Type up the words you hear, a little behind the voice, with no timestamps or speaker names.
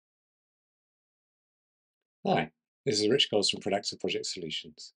Hi, this is Rich Gols from Productive Project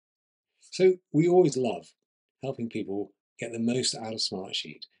Solutions. So we always love helping people get the most out of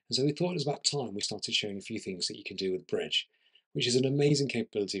Smartsheet. And so we thought it was about time we started showing a few things that you can do with Bridge, which is an amazing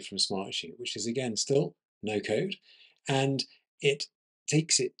capability from Smartsheet, which is again still no code. And it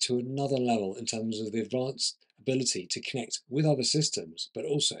takes it to another level in terms of the advanced ability to connect with other systems, but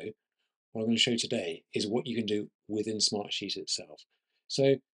also what I'm going to show today is what you can do within Smartsheet itself. So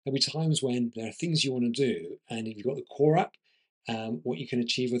there'll be times when there are things you want to do, and if you've got the core app, what you can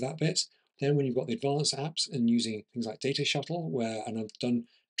achieve with that bit. Then when you've got the advanced apps and using things like Data Shuttle, and I've done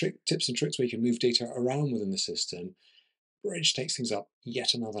tips and tricks where you can move data around within the system, Bridge takes things up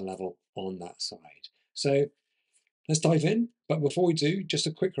yet another level on that side. So let's dive in. But before we do, just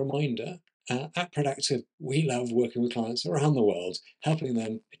a quick reminder, at Productive, we love working with clients around the world, helping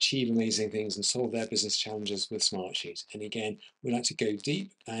them achieve amazing things and solve their business challenges with Smartsheet. And again, we like to go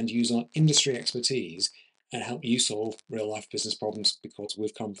deep and use our industry expertise and help you solve real life business problems because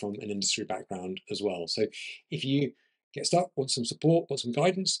we've come from an industry background as well. So if you get stuck, want some support, want some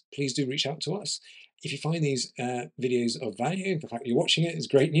guidance, please do reach out to us. If you find these videos of value, the fact you're watching it is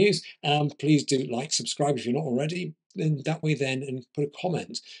great news. Please do like, subscribe if you're not already. Then that way, then, and put a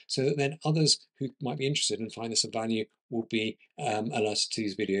comment so that then others who might be interested and find this of value will be alerted to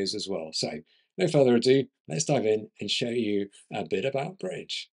these videos as well. So, no further ado, let's dive in and show you a bit about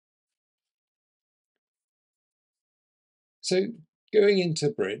Bridge. So going into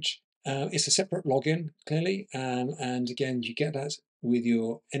Bridge, it's a separate login, clearly, and again, you get that with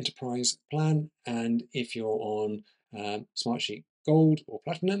your enterprise plan, and if you're on Smartsheet Gold or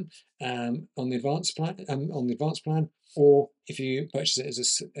Platinum on the advanced plan, or if you purchase it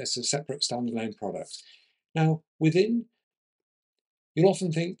as a separate standalone product. Now, within you'll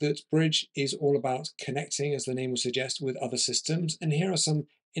often think that Bridge is all about connecting, as the name will suggest, with other systems. And here are some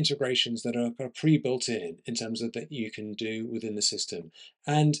integrations that are kind of pre-built in terms of that you can do within the system.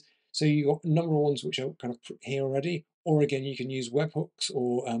 And so you've got a number of ones which are kind of here already, or again, you can use webhooks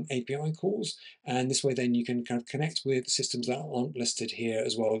or API calls. And this way, then you can kind of connect with systems that aren't listed here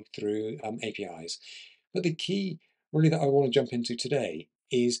as well through APIs. But the key really that I want to jump into today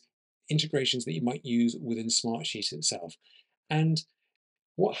is integrations that you might use within Smartsheet itself. And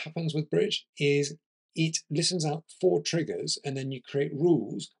what happens with Bridge is it listens out for triggers and then you create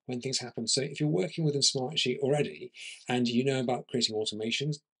rules when things happen. So if you're working within Smartsheet already and you know about creating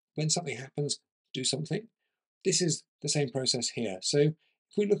automations, when something happens, do something. This is the same process here. So if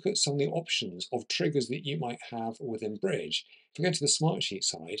we look at some of the options of triggers that you might have within Bridge, if we go to the Smartsheet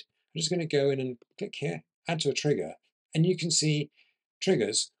side, I'm just going to go in and click here, add to a trigger, and you can see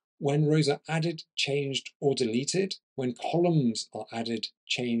triggers when rows are added, changed, or deleted, when columns are added,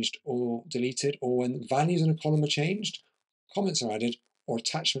 changed, or deleted, or when values in a column are changed, comments are added, or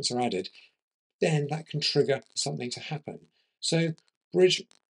attachments are added, then that can trigger something to happen. So Bridge,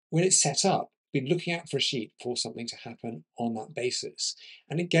 when it's set up, be looking out for a sheet for something to happen on that basis.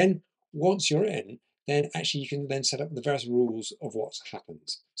 And again, once you're in, then actually you can then set up the various rules of what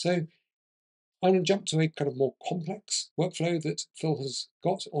happens. So I'm going to jump to a kind of more complex workflow that Phil has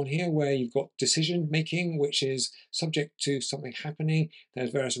got on here, where you've got decision making, which is subject to something happening.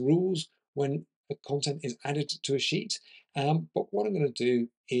 There's various rules when the content is added to a sheet. But what I'm going to do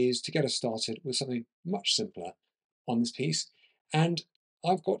is to get us started with something much simpler on this piece. And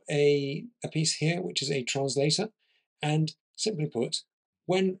I've got a piece here, which is a translator. And simply put,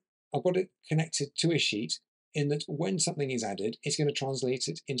 when I've got it connected to a sheet, in that when something is added, it's going to translate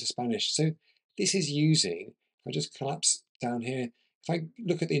it into Spanish. So this is using, if I just collapse down here, if I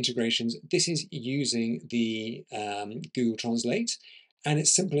look at the integrations, this is using the Google Translate, and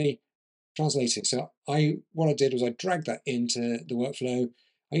it's simply translating. So what I did was I dragged that into the workflow.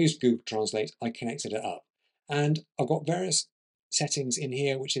 I used Google Translate, I connected it up. And I've got various settings in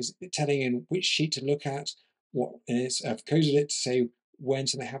here, which is telling in which sheet to look at, what is, I've coded it to say when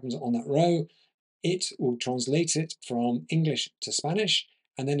something happens on that row. It will translate it from English to Spanish,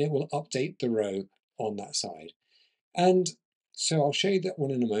 and then it will update the row on that side. And so I'll show you that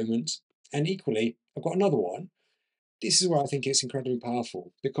one in a moment. And equally, I've got another one. This is where I think it's incredibly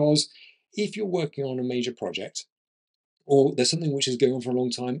powerful, because if you're working on a major project, or there's something which is going on for a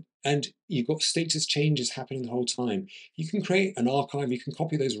long time and you've got status changes happening the whole time, you can create an archive, you can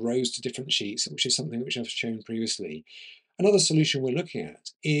copy those rows to different sheets, which is something which I've shown previously. Another solution we're looking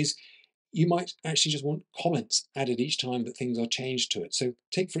at is you might actually just want comments added each time that things are changed to it. So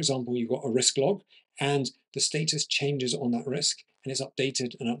take, for example, you've got a risk log and the status changes on that risk and it's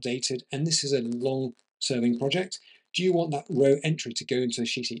updated and updated. And this is a long serving project. Do you want that row entry to go into a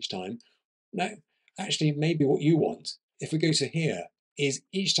sheet each time? No, actually, maybe what you want, if we go to here, is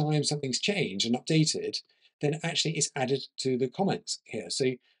each time something's changed and updated, then actually it's added to the comments here. So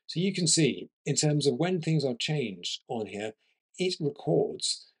you can see in terms of when things are changed on here, it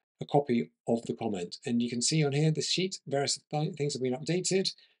records a copy of the comment. And you can see on here, the sheet, various things have been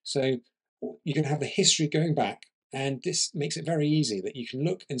updated. So you can have the history going back, and this makes it very easy that you can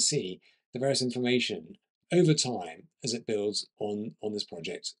look and see the various information over time as it builds on this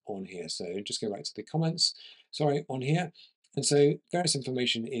project on here. So just go back to the comments, sorry, on here. And so various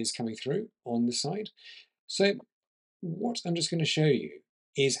information is coming through on this side. So what I'm just going to show you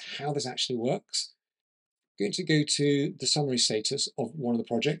is how this actually works. I'm going to go to the summary status of one of the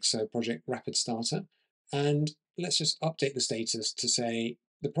projects, so Project Rapid Starter, and let's just update the status to say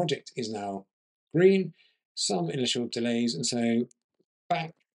the project is now green, some initial delays, and so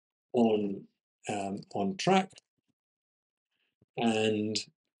back on track and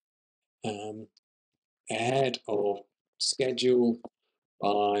ahead of schedule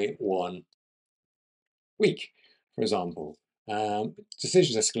by 1 week, for example.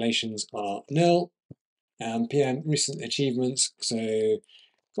 Decisions escalations are nil. PM recent achievements, so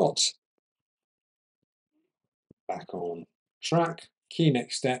got back on track. Key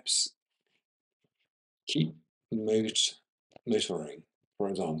next steps, keep motoring, for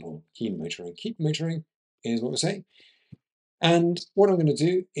example. Keep motoring is what we say. And what I'm going to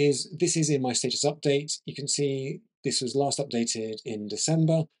do is, this is in my status update. You can see this was last updated in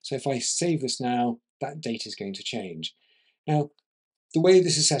December. So if I save this now, that date is going to change. Now, the way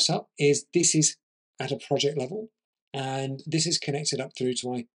this is set up is this is at a project level, and this is connected up through to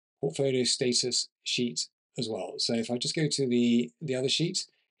my portfolio status sheet as well. So if I just go to the other sheet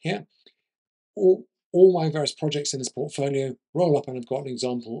here, all my various projects in this portfolio roll up, and I've got an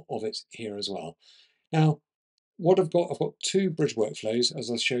example of it here as well. Now, what I've got two bridge workflows, as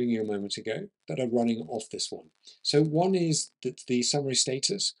I was showing you a moment ago, that are running off this one. So one is that the summary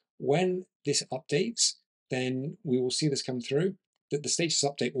status, when this updates, then we will see this come through, that the status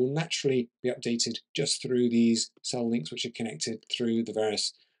update will naturally be updated just through these cell links which are connected through the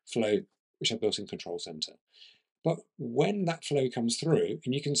various flow which are built in Control Center. But when that flow comes through,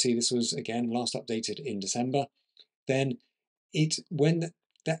 and you can see this was again last updated in December, then when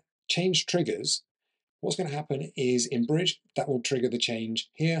that change triggers, what's going to happen is in Bridge, that will trigger the change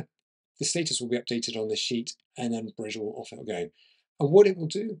here. The status will be updated on this sheet, and then Bridge will off it'll go. And what it will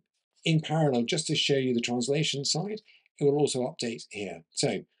do in parallel, just to show you the translation side, it will also update here.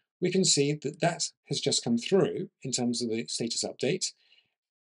 So we can see that that has just come through in terms of the status update.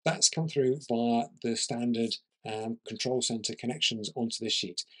 That's come through via the standard control center connections onto this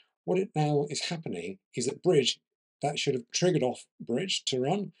sheet. What it now is happening is that Bridge, that should have triggered off Bridge to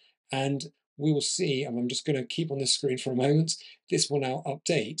run, and we will see, and I'm just going to keep on this screen for a moment, this will now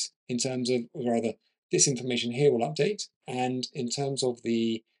update in terms of, or rather, this information here will update, and in terms of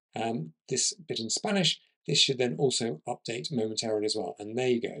the this bit in Spanish, this should then also update momentarily as well, and there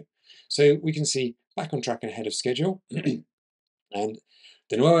you go. So we can see back on track and ahead of schedule. And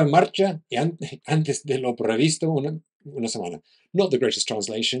de nuevo en marcha y antes de lo previsto una semana. Not the greatest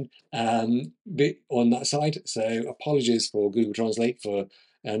translation on that side, so apologies for Google Translate for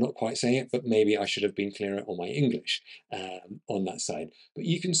not quite saying it, but maybe I should have been clearer on my English on that side. But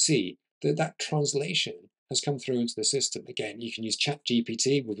you can see that that translation has come through into the system. Again, you can use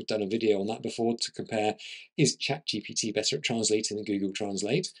ChatGPT. We've done a video on that before to compare, is ChatGPT better at translating than Google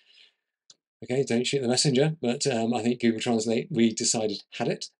Translate? Okay, don't shoot the messenger, but I think Google Translate, we decided, had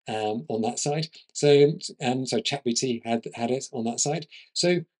it on that side. So ChatGPT had it on that side.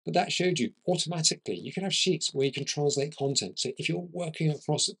 So, but that showed you automatically, you can have sheets where you can translate content. So if you're working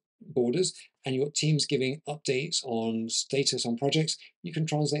across borders and you've got teams giving updates on status on projects, you can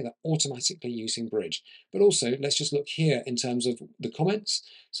translate that automatically using Bridge. But also, let's just look here in terms of the comments.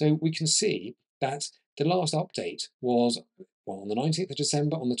 So we can see that the last update was, well, on the 19th of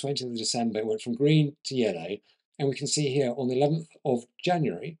December, on the 20th of December, it went from green to yellow. And we can see here on the 11th of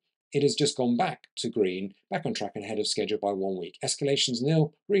January, it has just gone back to green, back on track and ahead of schedule by 1 week. Escalations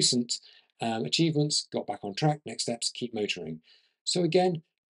nil, recent achievements, got back on track, next steps, keep motoring. So again,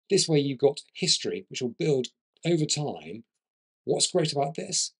 this way you've got history, which will build over time. What's great about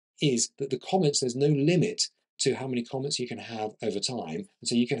this is that the comments, there's no limit to how many comments you can have over time. And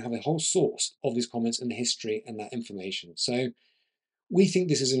so you can have a whole source of these comments and the history and that information. So we think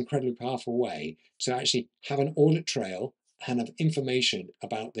this is an incredibly powerful way to actually have an audit trail and have information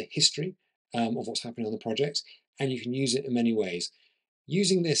about the history of what's happening on the project. And you can use it in many ways.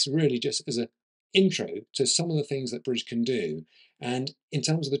 Using this really just as an intro to some of the things that Bridge can do. And in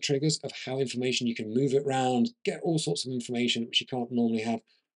terms of the triggers of how information you can move it around, get all sorts of information which you can't normally have.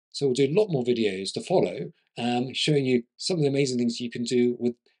 So we'll do a lot more videos to follow, showing you some of the amazing things you can do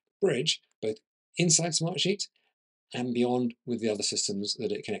with Bridge, both inside Smartsheet and beyond with the other systems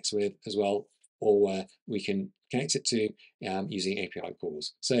that it connects with as well, or where we can connect it to using API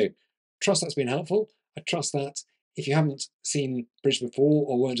calls. So trust that's been helpful. I trust that if you haven't seen Bridge before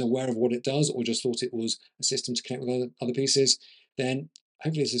or weren't aware of what it does or just thought it was a system to connect with other pieces, then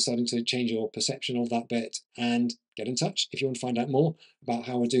hopefully this is starting to change your perception of that bit, and get in touch if you want to find out more about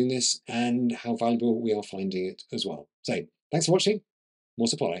how we're doing this and how valuable we are finding it as well. So thanks for watching. More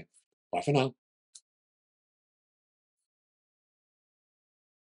to follow. Bye for now.